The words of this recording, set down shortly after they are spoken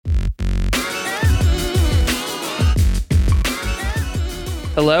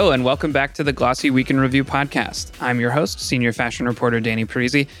Hello, and welcome back to the Glossy Week in Review podcast. I'm your host, senior fashion reporter Danny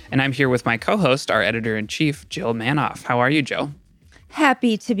Parisi, and I'm here with my co-host, our editor-in-chief, Jill Manoff. How are you, Jill?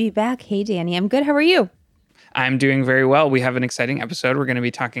 Happy to be back. Hey, Danny. I'm good. How are you? I'm doing very well. We have an exciting episode. We're going to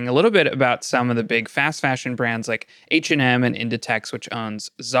be talking a little bit about some of the big fast fashion brands like H&M and Inditex, which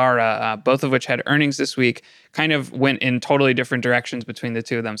owns Zara, both of which had earnings this week, kind of went in totally different directions between the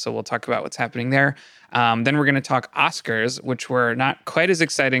two of them. So we'll talk about what's happening there. Then we're going to talk Oscars, which were not quite as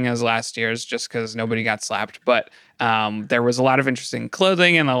exciting as last year's just because nobody got slapped. But there was a lot of interesting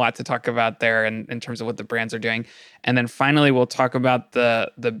clothing and a lot to talk about there in terms of what the brands are doing. And then finally, we'll talk about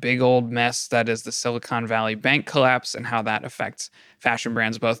the big old mess that is the Silicon Valley Bank collapse and how that affects fashion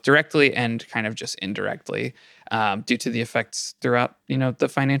brands both directly and kind of just indirectly due to the effects throughout, the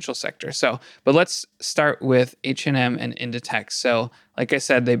financial sector. But let's start with H&M and Inditex. So like I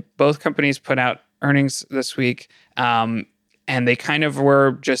said, both companies put out earnings this week, and they kind of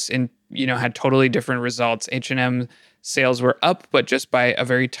were just had totally different results. H&M sales were up, but just by a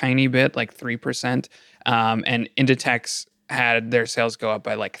very tiny bit, like 3%. And Inditex had their sales go up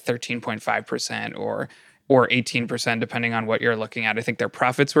by like 13.5% or 18%, depending on what you're looking at. I think their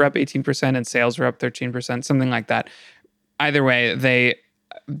profits were up 18% and sales were up 13%, something like that. Either way, they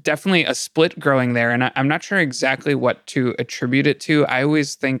definitely a split growing there, and I'm not sure exactly what to attribute it to. I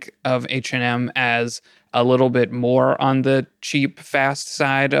always think of H&M as a little bit more on the cheap, fast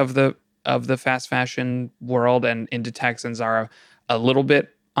side of the fast fashion world, and Inditex and Zara a little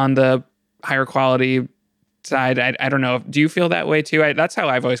bit on the higher quality side. I don't know. Do you feel that way too? That's how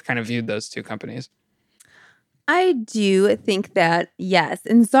I've always kind of viewed those two companies. I do think that, yes.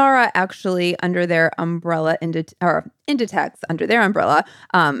 And Zara actually, under their umbrella, Inditex, under their umbrella,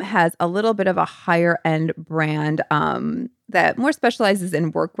 has a little bit of a higher end brand that more specializes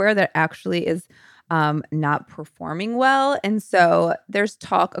in workwear that actually is not performing well. And so there's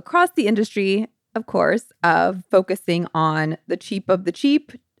talk across the industry, of course, of focusing on the cheap of the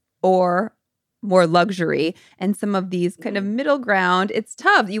cheap or more luxury, and some of these kind of middle ground. It's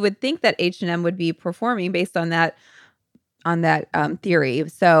tough. You would think that H&M would be performing based on that theory.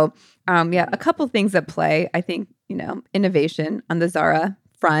 So a couple things at play. I think, innovation on the Zara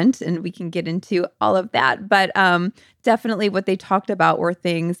front, and we can get into all of that. But definitely what they talked about were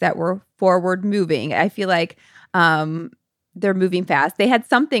things that were forward moving. I feel like they're moving fast. They had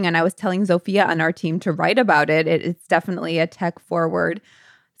something, and I was telling Zofia on our team to write about it. It's definitely a tech forward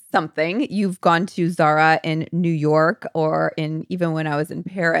something. You've gone to Zara in New York or even when I was in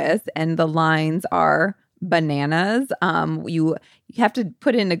Paris, and the lines are bananas. You have to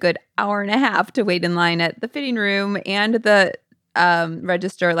put in a good hour and a half to wait in line at the fitting room and the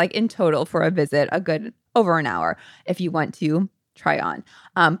register, like in total for a visit, a good over an hour if you want to try on.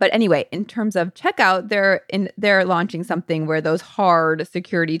 But anyway, in terms of checkout, they're launching something where those hard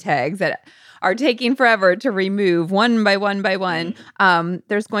security tags that are taking forever to remove one by one by one.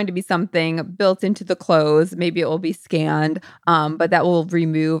 There's going to be something built into the clothes. Maybe it will be scanned, but that will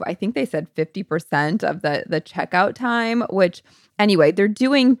remove, I think they said 50% of the checkout time, which anyway, they're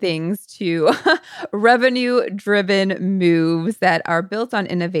doing things to revenue-driven moves that are built on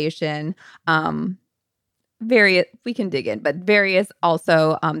innovation. Various, we can dig in, but various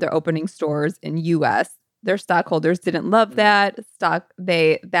also, they're opening stores in U.S. Their stockholders didn't love that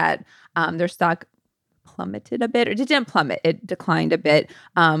their stock plummeted a bit, or it didn't plummet, it declined a bit.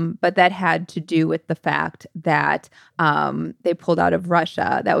 But that had to do with the fact that they pulled out of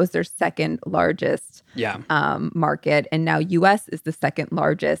Russia. That was their second largest market. And now U.S. is the second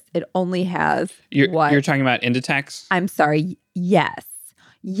largest. It only has You're talking about Inditex? I'm sorry. Yes.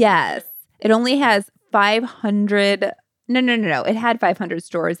 It only has 500. No. It had 500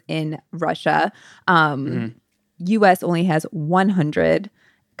 stores in Russia. U.S. only has 100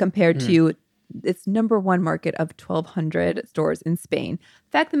 compared to its number one market of 1,200 stores in Spain.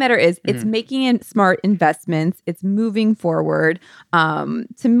 Fact of the matter is, it's making smart investments. It's moving forward. To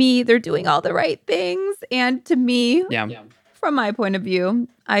me, they're doing all the right things. And to me, from my point of view,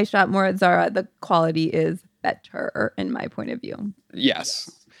 I shop more at Zara. The quality is better in my point of view.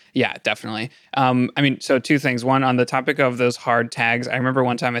 Yes. Yeah, definitely. So two things. One, on the topic of those hard tags, I remember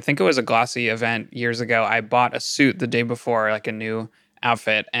one time, I think it was a Glossy event years ago, I bought a suit the day before, like a new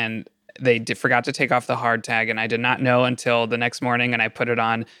outfit, and they forgot to take off the hard tag, and I did not know until the next morning, and I put it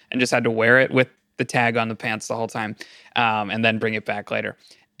on and just had to wear it with the tag on the pants the whole time, and then bring it back later.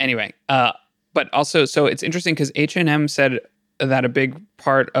 Anyway, but also, so it's interesting because H&M said that a big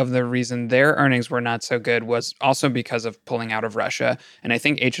part of the reason their earnings were not so good was also because of pulling out of Russia. And I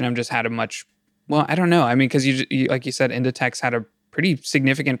think H&M just had I don't know. I mean, because you like you said, Inditex had a pretty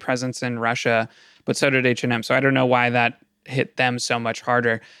significant presence in Russia, but so did H&M. So I don't know why that hit them so much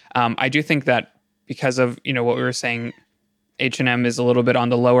harder. I do think that because of, what we were saying, H&M is a little bit on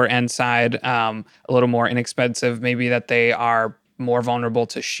the lower end side, a little more inexpensive, maybe that they are more vulnerable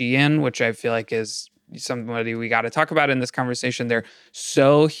to Shein, which I feel like is somebody we got to talk about in this conversation. They're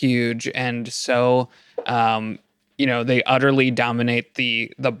so huge and so, they utterly dominate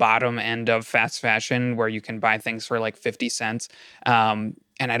the bottom end of fast fashion where you can buy things for like 50 cents. And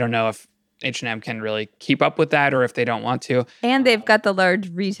I don't know if H&M can really keep up with that or if they don't want to. And they've got the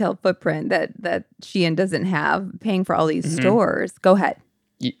large retail footprint that Shein doesn't have, paying for all these stores. Go ahead.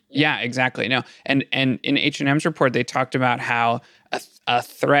 Yeah, exactly. No, and in H&M's report, they talked about how a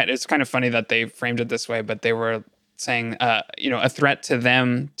threat. It's kind of funny that they framed it this way, but they were saying, a threat to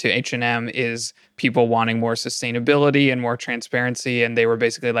them, to H&M, is people wanting more sustainability and more transparency. And they were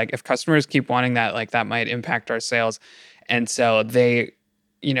basically like, if customers keep wanting that, like that might impact our sales. And so they're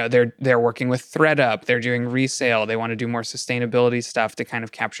working with ThreadUp. They're doing resale. They want to do more sustainability stuff to kind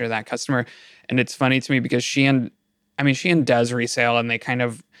of capture that customer. And it's funny to me because Shein does resale and they kind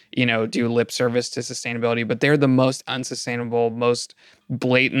of, do lip service to sustainability, but they're the most unsustainable, most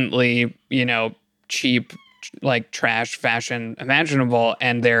blatantly, cheap, like trash fashion imaginable.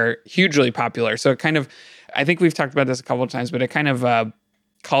 And they're hugely popular. So it kind of, I think we've talked about this a couple of times, but it kind of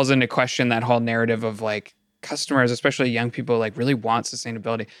calls into question that whole narrative of like, customers, especially young people, like really want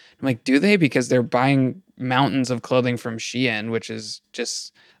sustainability. I'm like, do they? Because they're buying mountains of clothing from Shein, which is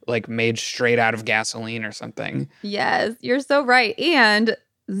just like made straight out of gasoline or something. Yes, you're so right. And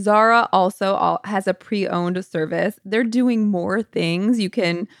Zara also has a pre-owned service. They're doing more things. You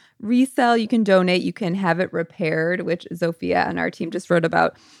can resell, you can donate, you can have it repaired, which Zofia and our team just wrote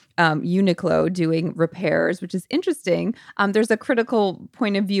about. Uniqlo doing repairs, which is interesting. There's a critical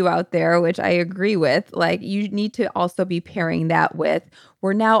point of view out there, which I agree with. Like, you need to also be pairing that with,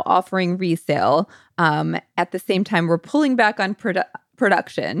 we're now offering resale. At the same time, we're pulling back on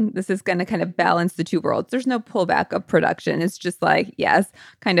production. This is going to kind of balance the two worlds. There's no pullback of production. It's just like, yes,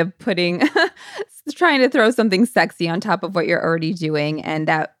 kind of trying to throw something sexy on top of what you're already doing. And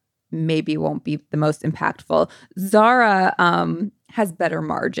that maybe won't be the most impactful. Zara has better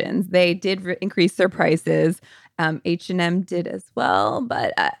margins. They did increase their prices. H&M did as well,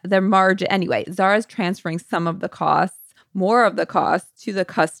 but their margin, anyway, Zara's transferring some of the costs, more of the costs to the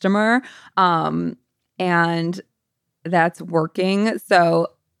customer. And that's working. So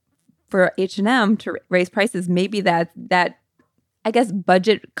for H&M to raise prices, maybe that I guess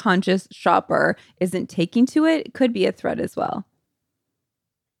budget conscious shopper isn't taking to it. It could be a threat as well.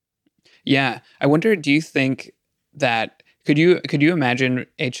 Yeah. I wonder, do you think that could you imagine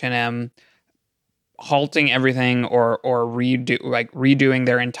H&M halting everything or redoing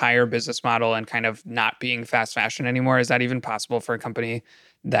their entire business model and kind of not being fast fashion anymore? Is that even possible for a company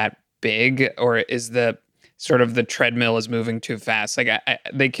that big, or is the sort of the treadmill is moving too fast? Like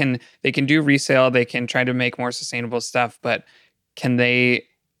they can do resale, they can try to make more sustainable stuff, but can they?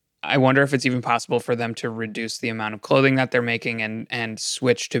 I wonder if it's even possible for them to reduce the amount of clothing that they're making and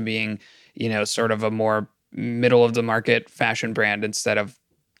switch to being, sort of a more middle of the market fashion brand instead of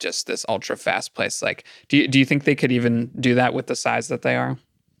just this ultra fast place. Like, do you think they could even do that with the size that they are?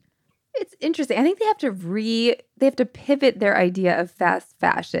 It's interesting. I think they have to pivot their idea of fast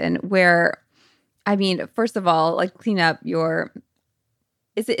fashion where, I mean, first of all, like clean up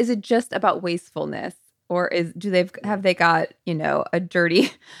is it just about wastefulness? Or have they got, a dirty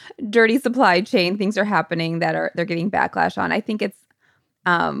supply chain? Things are happening that they're getting backlash on. I think it's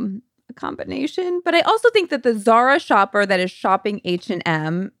a combination, but I also think that the Zara shopper that is shopping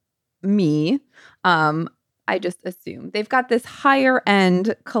H&M, I just assume they've got this higher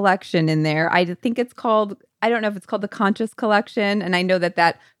end collection in there. I think it's called, I don't know if it's called the Conscious Collection, and I know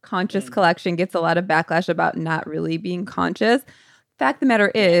that Conscious Collection gets a lot of backlash about not really being conscious. Fact of the matter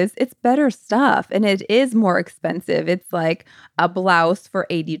is, it's better stuff and it is more expensive. It's like a blouse for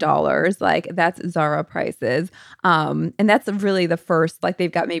 $80. Like, that's Zara prices. And that's really the first, like,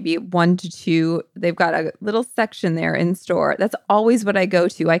 they've got maybe 1 to 2. They've got a little section there in store. That's always what I go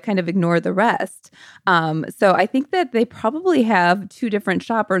to. I kind of ignore the rest. So I think that they probably have 2 different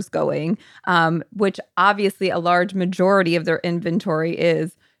shoppers going, which obviously a large majority of their inventory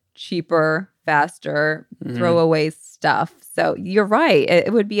is cheaper, faster, throwaway stuff. So you're right.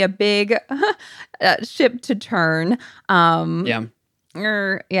 It would be a big ship to turn. I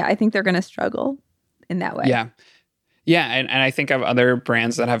think they're going to struggle in that way. Yeah. Yeah. And I think of other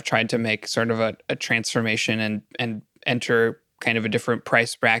brands that have tried to make sort of a transformation and enter kind of a different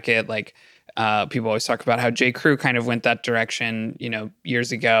price bracket. Like people always talk about how J. Crew kind of went that direction,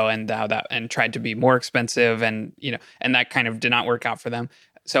 years ago, and how and tried to be more expensive and that kind of did not work out for them.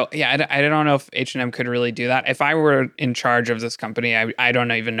 So yeah, I don't know if H&M could really do that. If I were in charge of this company, I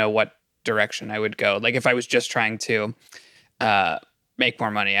don't even know what direction I would go. Like if I was just trying to make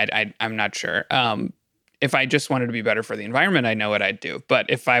more money, I'm not sure. If I just wanted to be better for the environment, I know what I'd do. But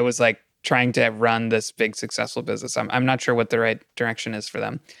if I was like trying to run this big successful business, I'm not sure what the right direction is for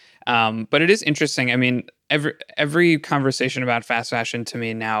them. But it is interesting. I mean, every conversation about fast fashion to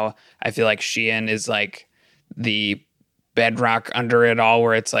me now, I feel like Shein is like the bedrock under it all,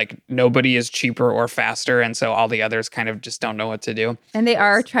 where it's like nobody is cheaper or faster, and so all the others kind of just don't know what to do. And they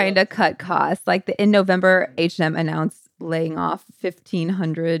are trying to cut costs. Like in November, H&M announced laying off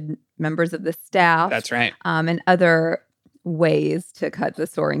 1,500 members of the staff. That's right. And other ways to cut the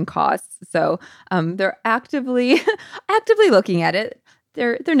soaring costs. So they're actively looking at it.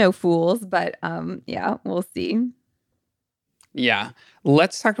 They're no fools, but yeah, we'll see. Yeah,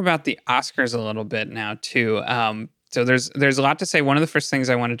 let's talk about the Oscars a little bit now too. So there's a lot to say. One of the first things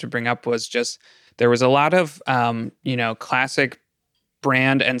I wanted to bring up was just there was a lot of classic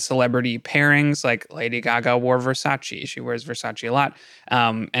brand and celebrity pairings. Like Lady Gaga wore Versace. She wears Versace a lot.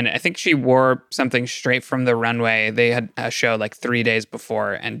 And I think she wore something straight from the runway. They had a show like 3 days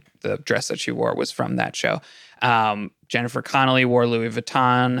before, and the dress that she wore was from that show. Jennifer Connelly wore Louis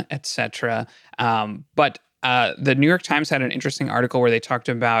Vuitton, etc. But the New York Times had an interesting article where they talked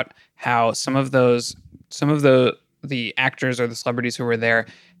about how some of the actors or the celebrities who were there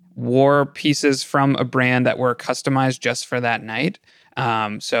wore pieces from a brand that were customized just for that night.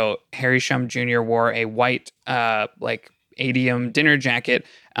 So Harry Shum Jr. wore a white adium dinner jacket,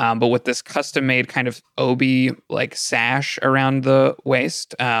 but with this custom-made kind of obi like sash around the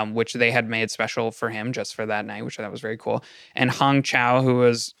waist, which they had made special for him just for that night, which I thought was very cool. And Hong Chow, who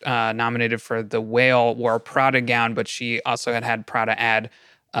was nominated for The Whale, wore a Prada gown, but she also had Prada add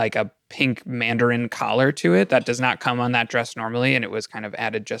like a pink mandarin collar to it that does not come on that dress normally, and it was kind of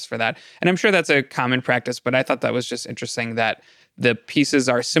added just for that. And I'm sure that's a common practice, but I thought that was just interesting that the pieces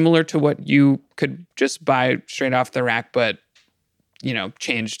are similar to what you could just buy straight off the rack, but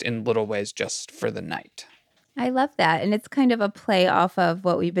changed in little ways just for the night. I love that. And it's kind of a play off of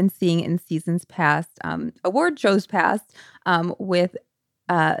what we've been seeing in seasons past, award shows past, with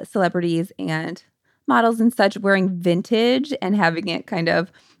celebrities and models and such wearing vintage and having it kind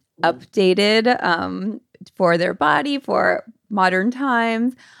of updated for their body, for modern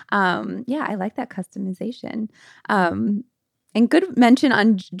times. Yeah, I like that customization. And good mention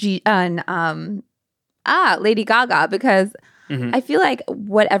on Lady Gaga, because I feel like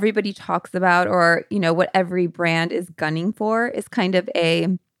what everybody talks about, or what every brand is gunning for, is kind of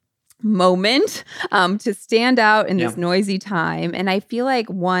a moment to stand out in this noisy time. And I feel like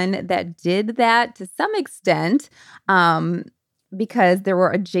one that did that to some extent, because there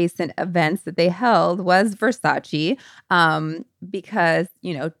were adjacent events that they held, was Versace. Because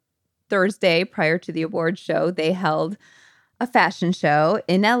Thursday prior to the award show, they held a fashion show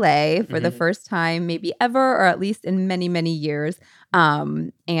in LA for the first time maybe ever, or at least in many, many years.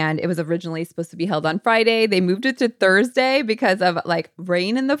 And it was originally supposed to be held on Friday. They moved it to Thursday because of like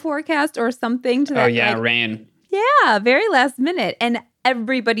rain in the forecast or something to that. Oh yeah, rain. Yeah, very last minute. And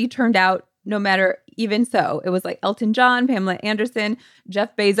everybody turned out, no matter, even so. It was like Elton John, Pamela Anderson,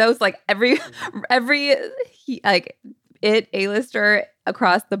 Jeff Bezos, like every A-lister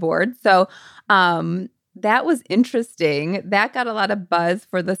across the board. So that was interesting. That got a lot of buzz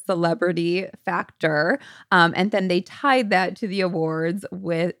for the celebrity factor. And then they tied that to the awards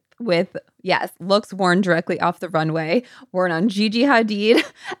with looks worn directly off the runway, worn on Gigi Hadid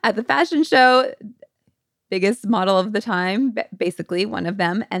at the fashion show, biggest model of the time, basically one of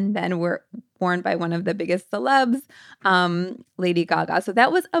them, and then were worn by one of the biggest celebs, Lady Gaga. So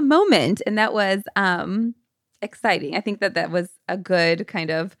that was a moment, and that was exciting. I think that was a good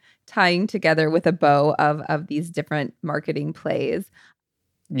kind of tying together with a bow of these different marketing plays.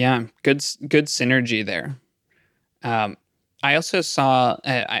 Yeah, good synergy there. I also saw,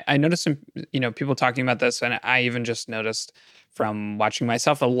 I noticed some, people talking about this, and I even just noticed from watching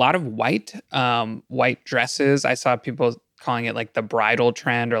myself, a lot of white dresses. I saw people calling it like the bridal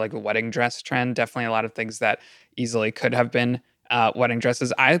trend or like the wedding dress trend. Definitely a lot of things that easily could have been wedding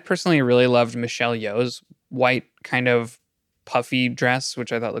dresses. I personally really loved Michelle Yeoh's white kind of puffy dress,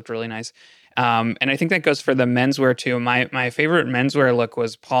 which I thought looked really nice. And I think that goes for the menswear too. My favorite menswear look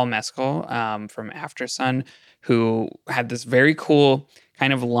was Paul Mescal from After Sun, who had this very cool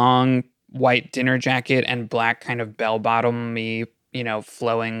kind of long white dinner jacket and black kind of bell-bottom-y,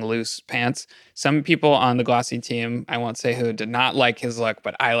 flowing loose pants. Some people on the Glossy team, I won't say who, did not like his look,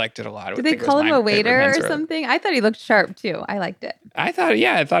 but I liked it a lot. Did they call him a waiter or something? I thought he looked sharp too. I liked it. I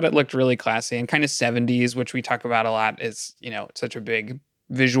thought it looked really classy and kind of 70s, which we talk about a lot, is, such a big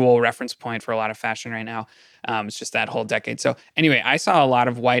visual reference point for a lot of fashion right now. It's just that whole decade. So anyway, I saw a lot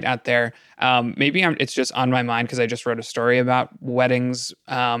of white out there. Maybe it's just on my mind because I just wrote a story about weddings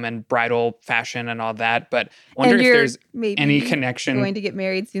and bridal fashion and all that. But I wonder if there's any connection. Going to get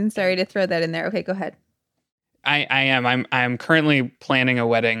married soon. Sorry to throw that in there. Okay, go ahead. I am. I'm currently planning a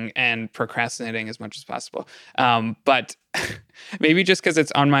wedding and procrastinating as much as possible. But maybe just because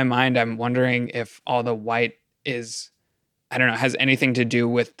it's on my mind, I'm wondering if all the white has anything to do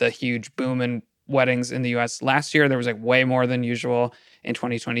with the huge boom in weddings in the US. Last year, there was like way more than usual in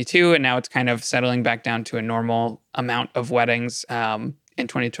 2022. And now it's kind of settling back down to a normal amount of weddings in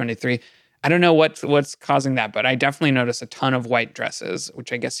 2023. I don't know what's causing that, but I definitely notice a ton of white dresses,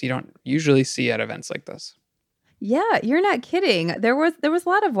 which I guess you don't usually see at events like this. Yeah, you're not kidding. There was a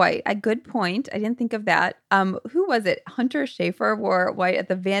lot of white. A good point. I didn't think of that. Who was it? Hunter Schafer wore white at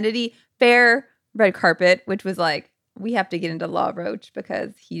the Vanity Fair red carpet, which was like, we have to get into Law Roach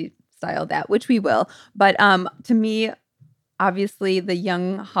because he styled that, which we will. But to me, obviously the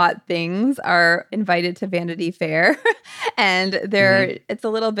young hot things are invited to Vanity Fair and it's a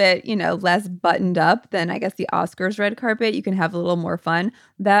little bit, less buttoned up than I guess the Oscars red carpet. You can have a little more fun.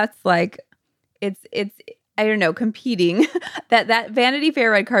 That's like, it's I don't know, competing. that Vanity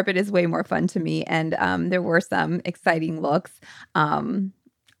Fair red carpet is way more fun to me. And there were some exciting looks.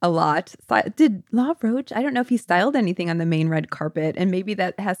 A lot. Did Law Roach? I don't know if he styled anything on the main red carpet, and maybe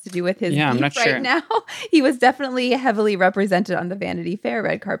that has to do with his beef I'm not right sure. now. He was definitely heavily represented on the Vanity Fair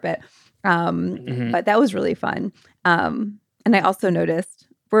red carpet, but that was really fun. And I also noticed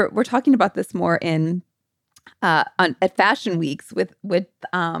we're talking about this more at fashion weeks with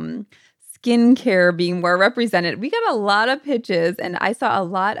skincare being more represented. We got a lot of pitches, and I saw a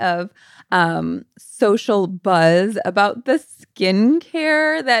lot of social buzz about the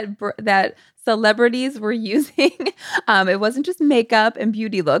skincare that celebrities were using. It wasn't just makeup and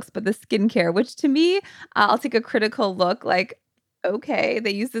beauty looks, but the skincare, which to me, I'll take a critical look. Like, okay,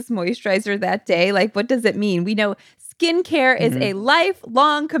 they use this moisturizer that day. Like, what does it mean? We know skincare is a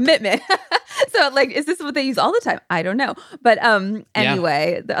lifelong commitment. So, like, is this what they use all the time? I don't know. But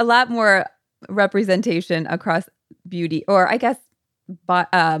anyway, a lot more representation across beauty, or I guess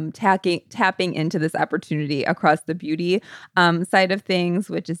tapping into this opportunity across the beauty side of things,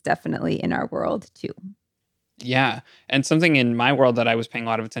 which is definitely in our world too. Yeah. And something in my world that I was paying a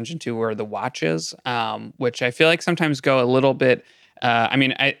lot of attention to were the watches, which I feel like sometimes go a little bit.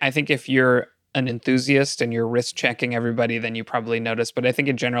 I think if you're an enthusiast and you're wrist checking everybody, then you probably notice. But I think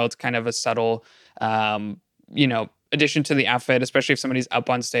in general, it's kind of a subtle, addition to the outfit, especially if somebody's up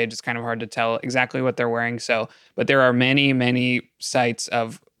on stage. It's kind of hard to tell exactly what they're wearing. So, but there are many, many sites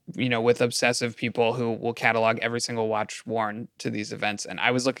of, with obsessive people who will catalog every single watch worn to these events. And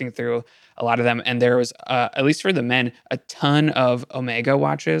I was looking through a lot of them, and there was, at least for the men, a ton of Omega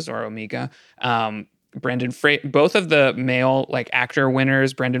watches or Omega. Both of the male actor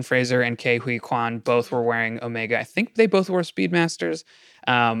winners, Brendan Fraser and Ke Huy Quan, both were wearing Omega. I think they both wore Speedmasters.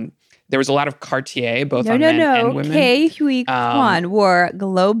 There was a lot of Cartier, both on men and women. Ke Huy Quan wore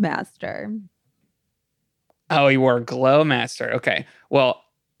Globemaster. Oh, he wore Glowmaster. Okay. Well,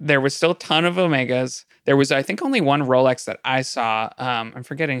 there was still a ton of Omegas. There was, I think, only one Rolex that I saw. I'm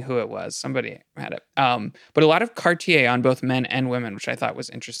forgetting who it was. Somebody had it. But a lot of Cartier on both men and women, which I thought was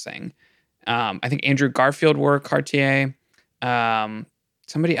interesting. I think Andrew Garfield wore Cartier.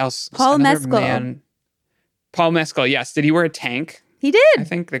 Somebody else. Paul Mescal. Paul Mescal, yes. Did he wear a tank? He did. I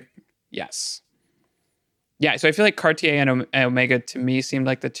think yes. Yeah, so I feel like Cartier and Omega to me seemed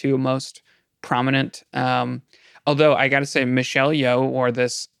like the two most prominent. Although I got to say, Michelle Yeoh wore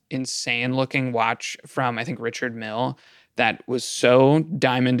this insane looking watch from, I think, Richard Mille that was so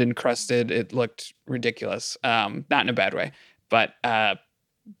diamond encrusted. It looked ridiculous. Not in a bad way, but that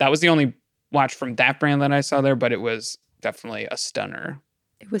was the only watch from that brand that I saw there, but it was definitely a stunner.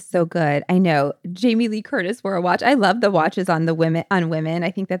 It was so good. I know. Jamie Lee Curtis wore a watch. I love the watches on women. I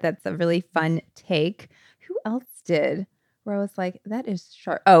think that's a really fun take. Who else did? Where I was like, that is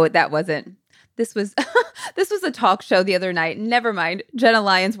sharp. Oh, that wasn't. This was a talk show the other night. Never mind. Jenna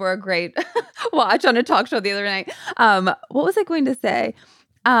Lyons wore a great watch on a talk show the other night. What was I going to say?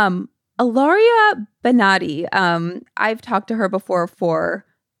 Ilaria Benatti. I've talked to her before for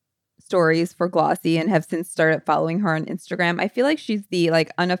stories for Glossy and have since started following her on Instagram. I feel like she's the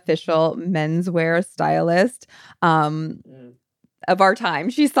unofficial menswear stylist of our time.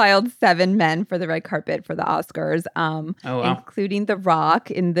 She styled 7 men for the red carpet for the Oscars, including The Rock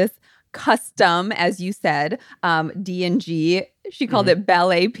in this custom, as you said, D&G. She called it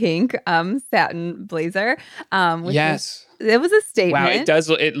ballet pink satin blazer. Yes. It was a statement. Wow, it does.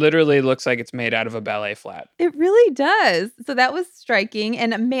 It literally looks like it's made out of a ballet flat. It really does. So that was striking.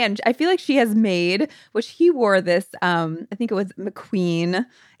 And man, I feel like she has made, which he wore this, I think it was McQueen.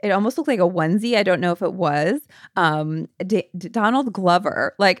 It almost looked like a onesie. I don't know if it was. Donald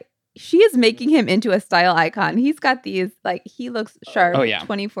Glover. Like, she is making him into a style icon. He's got these, like, he looks sharp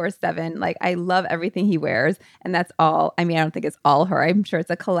 24/7. Like, I love everything he wears. And that's all. I mean, I don't think it's all her. I'm sure it's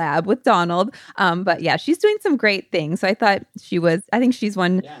a collab with Donald. But yeah, she's doing some great things. So I thought I think she's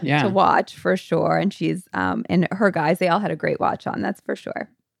one to watch for sure. And she's, and her guys, they all had a great watch on. That's for sure.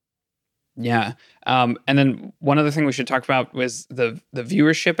 Yeah. And then one other thing we should talk about was the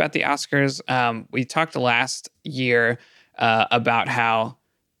viewership at the Oscars. We talked last year about how,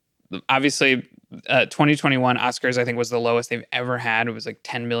 obviously, 2021 Oscars, I think, was the lowest they've ever had. It was like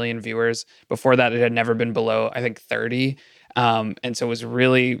 10 million viewers. Before that, it had never been below, I think, 30. And so it was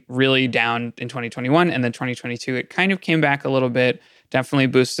really, really down in 2021. And then 2022, it kind of came back a little bit, definitely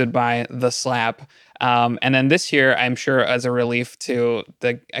boosted by the slap. And then this year, I'm sure as a relief to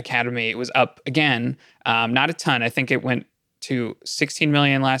the Academy, it was up again. Not a ton. I think it went to 16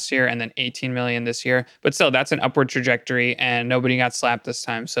 million last year and then 18 million this year. But still, that's an upward trajectory and nobody got slapped this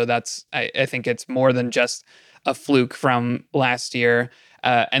time. So that's, I think it's more than just a fluke from last year.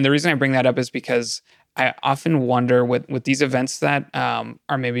 And the reason I bring that up is because I often wonder with these events that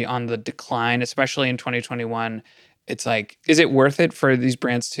are maybe on the decline, especially in 2021, it's like, is it worth it for these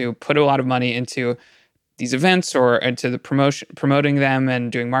brands to put a lot of money into these events or into the promoting them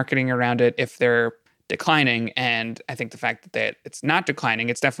and doing marketing around it if they're declining? And I think the fact that it's not declining,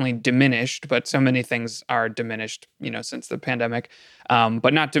 it's definitely diminished, but so many things are diminished, since the pandemic,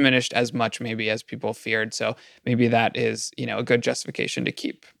 but not diminished as much maybe as people feared. So maybe that is, a good justification to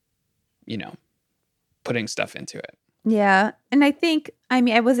keep, putting stuff into it. Yeah. And I think,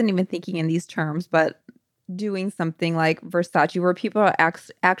 I wasn't even thinking in these terms, but doing something like Versace where people are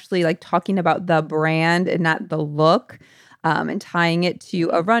actually like talking about the brand and not the look, and tying it to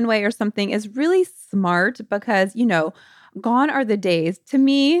a runway or something is really smart because, gone are the days. To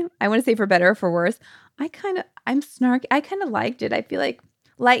me, I want to say for better or for worse, I'm snarky. I kind of liked it. I feel like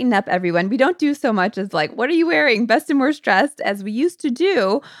lighten up, everyone. We don't do so much as like, what are you wearing? Best and worst dressed as we used to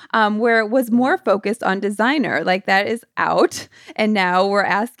do, where it was more focused on designer. Like that is out. And now we're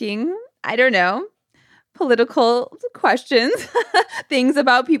asking, I don't know, political questions, things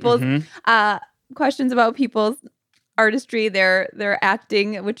about people's questions about people's artistry, their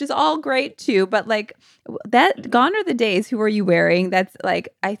acting, which is all great too. But like that, gone are the days. Who are you wearing? That's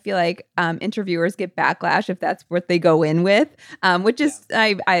like, I feel like interviewers get backlash if that's what they go in with, which is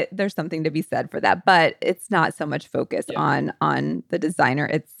there's something to be said for that. But it's not so much focused on the designer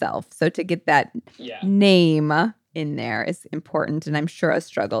itself. So to get that name in there is important, and I'm sure a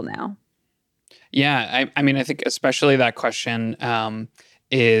struggle now. Yeah, I think especially that question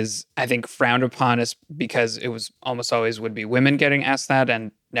is, I think, frowned upon is because it was almost always would be women getting asked that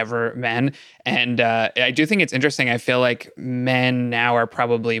and never men. And I do think it's interesting. I feel like men now are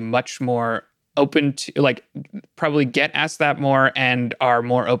probably much more open to, like, probably get asked that more and are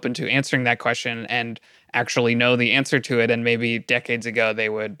more open to answering that question and actually know the answer to it. And maybe decades ago, they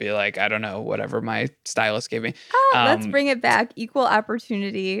would be like, I don't know, whatever my stylist gave me. Let's bring it back. Equal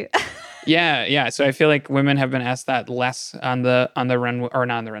opportunity. Yeah. So I feel like women have been asked that less on the runway, or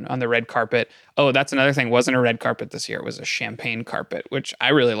not on the runway, on the red carpet. Oh, that's another thing. It wasn't a red carpet this year. It was a champagne carpet, which I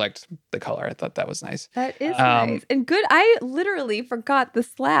really liked the color. I thought that was nice. That is nice. And good. I literally forgot the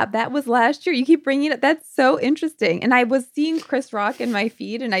slab. That was last year. You keep bringing it. That's so interesting. And I was seeing Chris Rock in my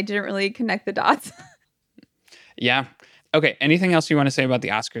feed and I didn't really connect the dots. Yeah. Okay. Anything else you want to say about the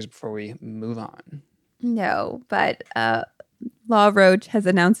Oscars before we move on? No, but Law Roach has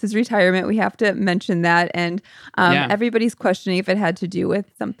announced his retirement. We have to mention that. And everybody's questioning if it had to do with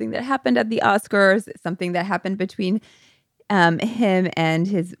something that happened at the Oscars, something that happened between him and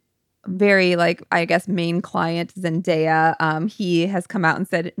his very, like, I guess, main client, Zendaya. He has come out and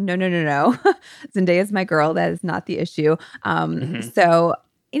said, no. Zendaya is my girl. That is not the issue. So,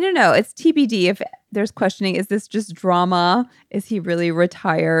 I don't know. It's TBD if there's questioning. Is this just drama? Is he really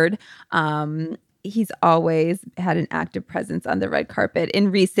retired? He's always had an active presence on the red carpet in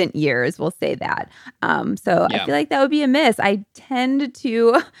recent years. We'll say that. I feel like that would be a miss. I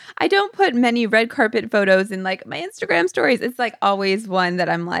don't put many red carpet photos in like my Instagram stories. It's like always one that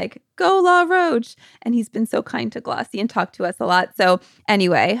I'm like, go Law Roach. And he's been so kind to Glossy and talked to us a lot. So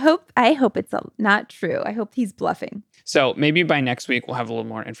anyway, I hope it's not true. I hope he's bluffing. So maybe by next week, we'll have a little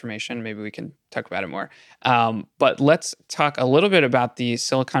more information. Maybe we can talk about it more. But let's talk a little bit about the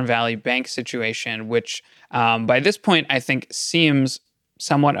Silicon Valley Bank situation, which by this point, I think seems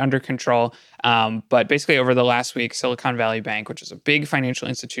somewhat under control. But basically over the last week, Silicon Valley Bank, which is a big financial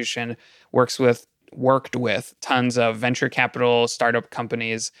institution, worked with tons of venture capital, startup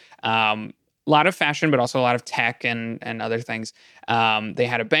companies, a lot of fashion, but also a lot of tech and other things. They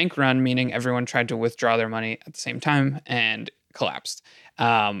had a bank run, meaning everyone tried to withdraw their money at the same time and collapsed.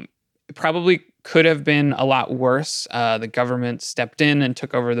 It probably could have been a lot worse. The government stepped in and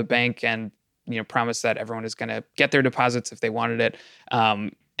took over the bank and promised that everyone is going to get their deposits if they wanted it.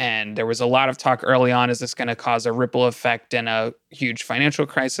 And there was a lot of talk early on, is this going to cause a ripple effect and a huge financial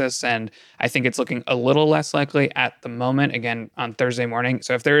crisis? And I think it's looking a little less likely at the moment, again, on Thursday morning.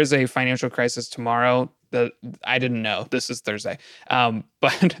 So if there is a financial crisis tomorrow, I didn't know. This is Thursday.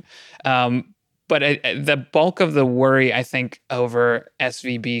 But the bulk of the worry, I think, over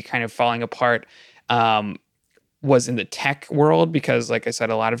SVB kind of falling apart was in the tech world, because, like I said,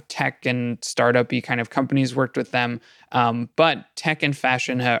 a lot of tech and startup-y kind of companies worked with them. But tech and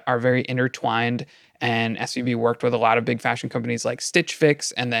fashion are very intertwined, and SVB worked with a lot of big fashion companies like Stitch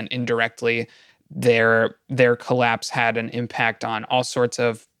Fix, and then indirectly their collapse had an impact on all sorts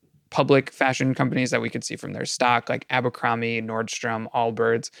of public fashion companies that we could see from their stock, like Abercrombie, Nordstrom,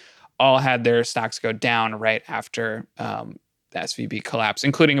 Allbirds, all had their stocks go down right after the SVB collapse,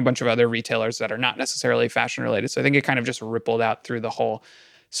 including a bunch of other retailers that are not necessarily fashion related. So I think it kind of just rippled out through the whole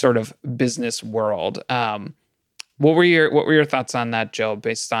sort of business world. What were your thoughts on that, Jill,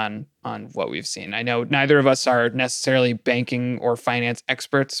 based on what we've seen? I know neither of us are necessarily banking or finance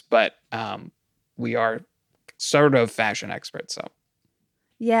experts, but we are sort of fashion experts. So.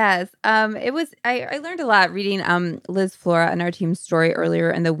 Yes. It was, I learned a lot reading Liz Flora and our team's story earlier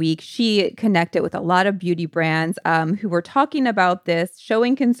in the week. She connected with a lot of beauty brands who were talking about this,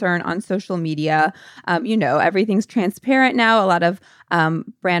 showing concern on social media. Everything's transparent now. A lot of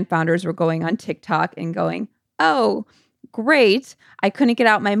brand founders were going on TikTok and going, oh, great, I couldn't get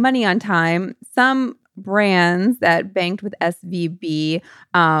out my money on time. Some brands that banked with SVB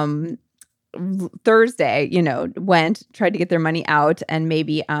Thursday, tried to get their money out and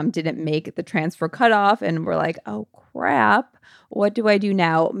maybe didn't make the transfer cutoff, and we're like, oh crap, what do I do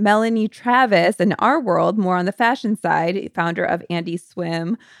now? Melanie Travis, in our world, more on the fashion side, founder of Andy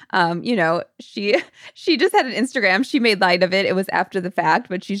Swim, she just had an Instagram. She made light of it. It was after the fact,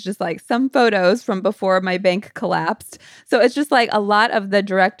 but she's just like, some photos from before my bank collapsed. So it's just like a lot of the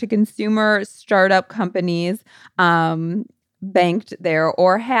direct to consumer startup companies banked there,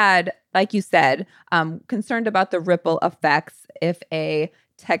 or had, like you said, concerned about the ripple effects if a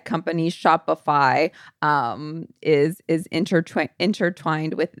tech company, Shopify, is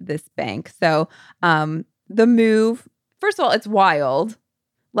intertwined with this bank. So the move, first of all, it's wild.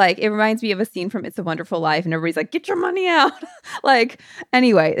 Like, it reminds me of a scene from It's a Wonderful Life, and everybody's like, get your money out.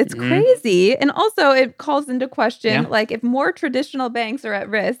 Anyway, it's crazy. And also it calls into question, if more traditional banks are at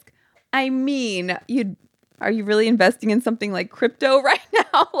risk, are you really investing in something like crypto right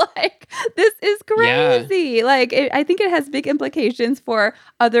now? This is crazy. Yeah. I think it has big implications for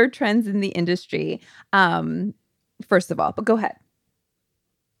other trends in the industry, first of all. But go ahead.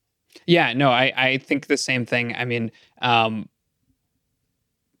 Yeah, no, I think the same thing. I mean,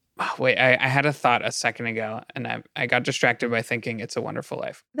 wait, I had a thought a second ago, and I got distracted by thinking It's a Wonderful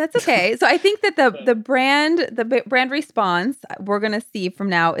Life. That's okay. So I think that the brand response we're going to see from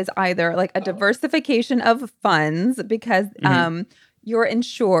now is either like a diversification of funds, because you're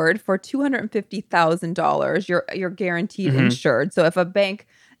insured for $250,000. You're guaranteed insured. So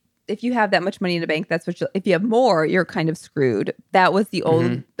if you have that much money in a bank, that's what if you have more, you're kind of screwed. That was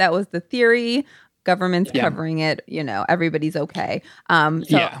that was the theory. Government's covering it, everybody's okay.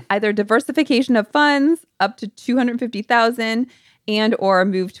 Either diversification of funds up to $250,000, and or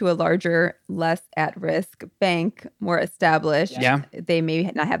move to a larger, less at-risk bank, more established. Yeah. They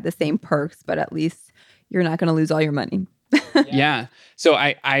may not have the same perks, but at least you're not going to lose all your money. Yeah. So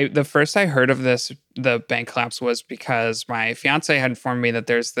the first I heard of the bank collapse, was because my fiance had informed me that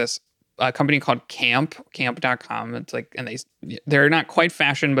there's this company called camp.com. It's like, and they're not quite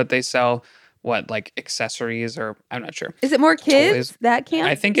fashion, but they sell accessories, or I'm not sure. Is it more kids? Toys. That camp?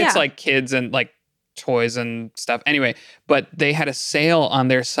 I think it's like kids and like toys and stuff. Anyway, but they had a sale on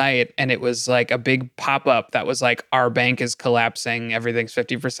their site, and it was like a big pop-up that was like, our bank is collapsing, everything's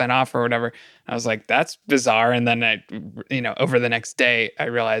 50% off or whatever. I was like, that's bizarre. And then over the next day, I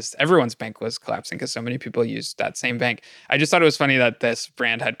realized everyone's bank was collapsing because so many people used that same bank. I just thought it was funny that this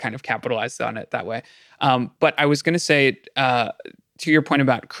brand had kind of capitalized on it that way. But I was going to say, to your point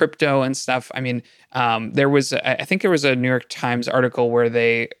about crypto and stuff, I mean, I think there was a New York Times article where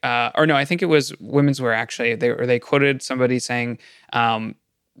I think it was Women's Wear, actually. They quoted somebody saying,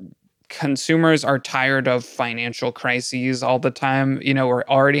 consumers are tired of financial crises all the time. We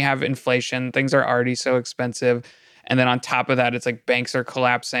already have inflation. Things are already so expensive. And then on top of that, it's like banks are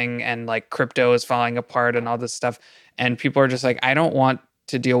collapsing and like crypto is falling apart and all this stuff. And people are just like, I don't want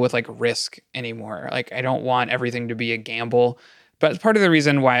to deal with like risk anymore. Like, I don't want everything to be a gamble. But part of the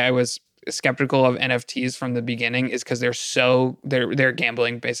reason why I was skeptical of NFTs from the beginning is because they're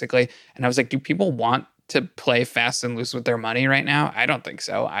gambling basically. And I was like, do people want to play fast and loose with their money right now? I don't think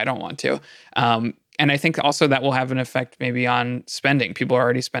so. I don't want to. And I think also that will have an effect maybe on spending. People are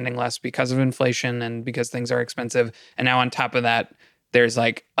already spending less because of inflation and because things are expensive. And now on top of that, there's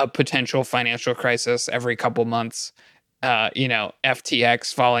like a potential financial crisis every couple months.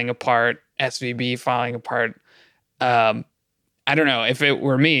 FTX falling apart, SVB falling apart. I don't know, if it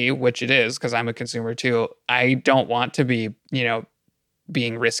were me, which it is because I'm a consumer too, I don't want to be,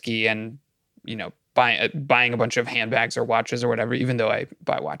 being risky and, buying a bunch of handbags or watches or whatever, even though I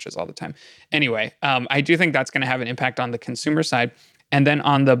buy watches all the time. Anyway, I do think that's going to have an impact on the consumer side. And then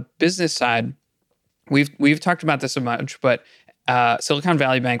on the business side, we've talked about this a bunch, but Silicon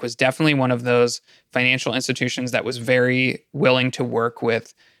Valley Bank was definitely one of those financial institutions that was very willing to work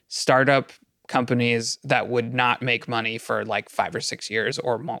with startup companies that would not make money for like 5 or 6 years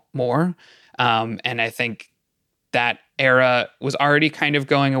or more. And I think that era was already kind of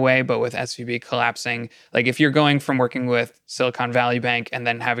going away, but with SVB collapsing, like if you're going from working with Silicon Valley Bank and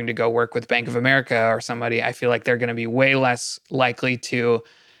then having to go work with Bank of America or somebody, I feel like they're going to be way less likely to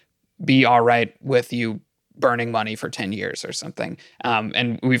be all right with you burning money for 10 years or something.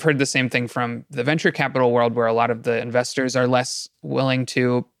 And we've heard the same thing from the venture capital world, where a lot of the investors are less willing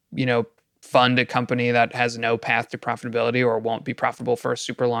to, fund a company that has no path to profitability or won't be profitable for a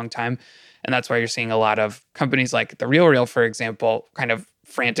super long time. And that's why you're seeing a lot of companies like The RealReal, for example, kind of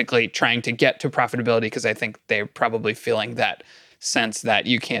frantically trying to get to profitability, because I think they're probably feeling that sense that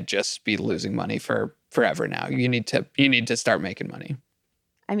you can't just be losing money for forever now. You need to start making money.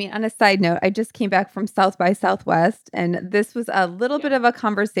 I mean, on a side note, I just came back from South by Southwest, and this was a little bit of a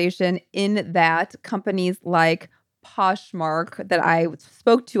conversation in that companies like Poshmark that I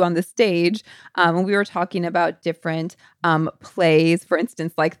spoke to on the stage when we were talking about different plays, for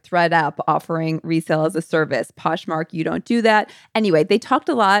instance, like ThreadUp offering resale as a service. Poshmark, you don't do that. Anyway, they talked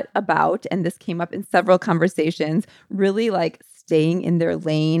a lot about, and this came up in several conversations, really like staying in their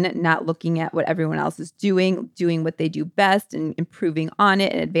lane, not looking at what everyone else is doing what they do best and improving on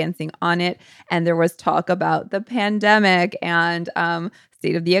it and advancing on it. And there was talk about the pandemic and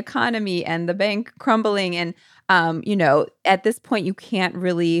state of the economy and the bank crumbling. And, at this point, you can't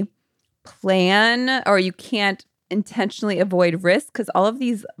really plan, or you can't intentionally avoid risk, because all of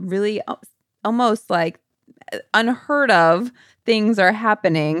these really almost like unheard of things are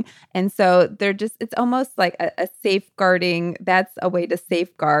happening. And so it's almost like a safeguarding. That's a way to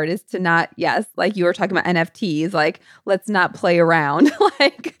safeguard, is to not, yes, like you were talking about NFTs, like let's not play around,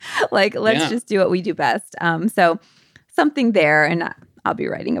 let's just do what we do best. So something there, and I'll be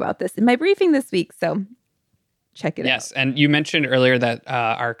writing about this in my briefing this week. So check it out. Yes. And you mentioned earlier that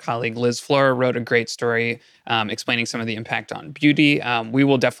our colleague Liz Flora wrote a great story explaining some of the impact on beauty. We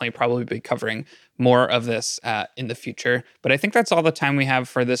will definitely probably be covering more of this in the future. But I think that's all the time we have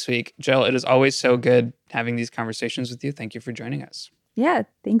for this week. Jill, it is always so good having these conversations with you. Thank you for joining us. Yeah.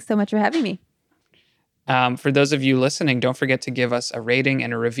 Thanks so much for having me. For those of you listening, don't forget to give us a rating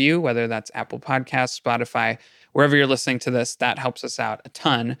and a review, whether that's Apple Podcasts, Spotify, wherever you're listening to this. That helps us out a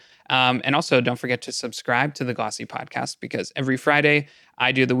ton. And also, don't forget to subscribe to the Glossy podcast, because every Friday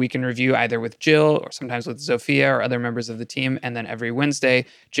I do the week in review, either with Jill or sometimes with Zofia or other members of the team. And then every Wednesday,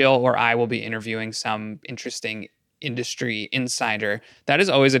 Jill or I will be interviewing some interesting industry insider. That is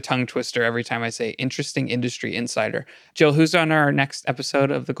always a tongue twister every time I say interesting industry insider. Jill, who's on our next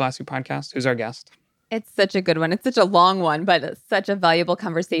episode of the Glossy podcast? Who's our guest? It's such a good one. It's such a long one, but it's such a valuable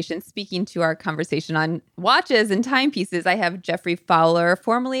conversation. Speaking to our conversation on watches and timepieces, I have Jeffrey Fowler,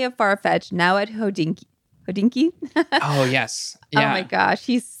 formerly of Farfetch, now at Hodinkee. Oh, yes. Yeah. Oh, my gosh.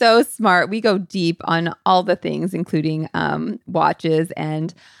 He's so smart. We go deep on all the things, including watches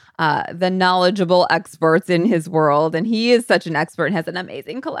and the knowledgeable experts in his world. And he is such an expert and has an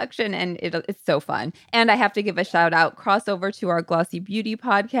amazing collection. And it's so fun. And I have to give a shout out, crossover to our Glossy Beauty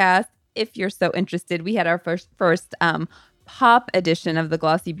podcast. If you're so interested, we had our first pop edition of the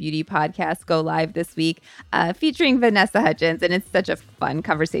Glossy Beauty podcast go live this week, featuring Vanessa Hudgens, and it's such a fun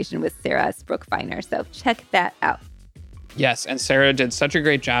conversation with Sarah Sprookfiner. So check that out. Yes, and Sarah did such a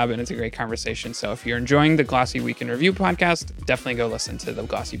great job, and it's a great conversation. So if you're enjoying the Glossy Week in Review podcast, definitely go listen to the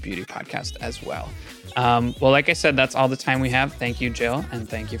Glossy Beauty podcast as well. Well, like I said, that's all the time we have. Thank you, Jill, and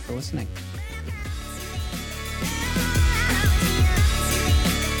thank you for listening.